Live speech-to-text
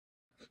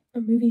a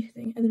movie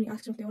thing, and then we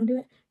asked him if they want to do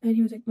it, and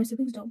he was like, my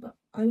siblings don't, but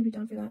I would be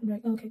down for that. And we're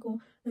like, oh, okay, cool.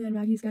 And then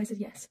Maggie's guy says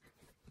yes.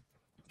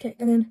 Okay,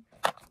 and then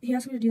he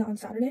asked me to do that on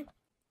Saturday.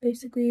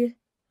 Basically,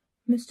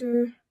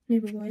 Mr.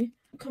 Neighborboy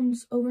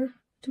comes over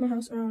to my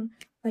house around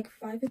like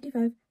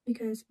 5:55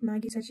 because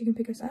Maggie said she can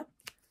pick us up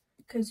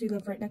because we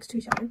live right next to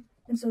each other.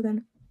 And so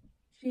then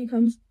she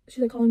comes,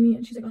 she's like calling me,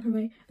 and she's like on her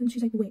way, and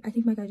she's like, wait, I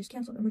think my guy just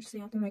canceled. And we're just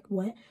sitting out there like,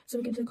 what? So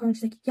we get into the car, and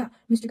she's like, yeah,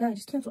 Mr. Guy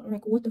just canceled. I'm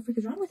like, what the freak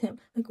is wrong with him?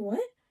 Like, what?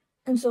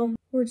 And so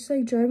we're just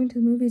like driving to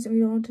the movies, and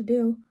we don't know what to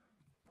do.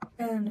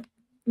 And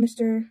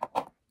Mr.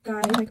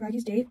 Guy, like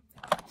Maggie's date,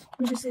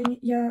 was just saying,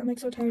 yeah, I'm like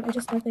so tired. I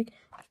just left like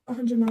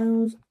 100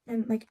 miles,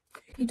 and like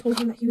he told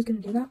him that he was gonna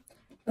do that,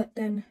 but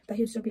then that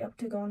he would still be up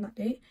to go on that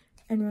date.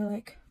 And we're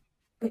like,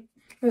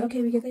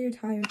 okay, we get that you're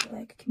tired, but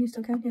like, can you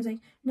still come? He was like,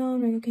 no.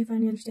 I'm like, okay,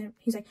 fine, I understand.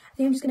 He's like, I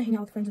think I'm just gonna hang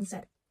out with friends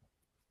instead.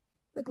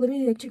 Like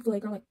literally, like Chick-fil-A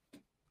girl, like,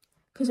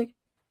 cause like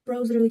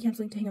bro's literally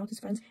canceling to hang out with his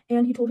friends,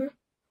 and he told her,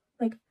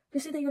 like,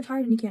 just say that you're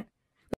tired and you can't.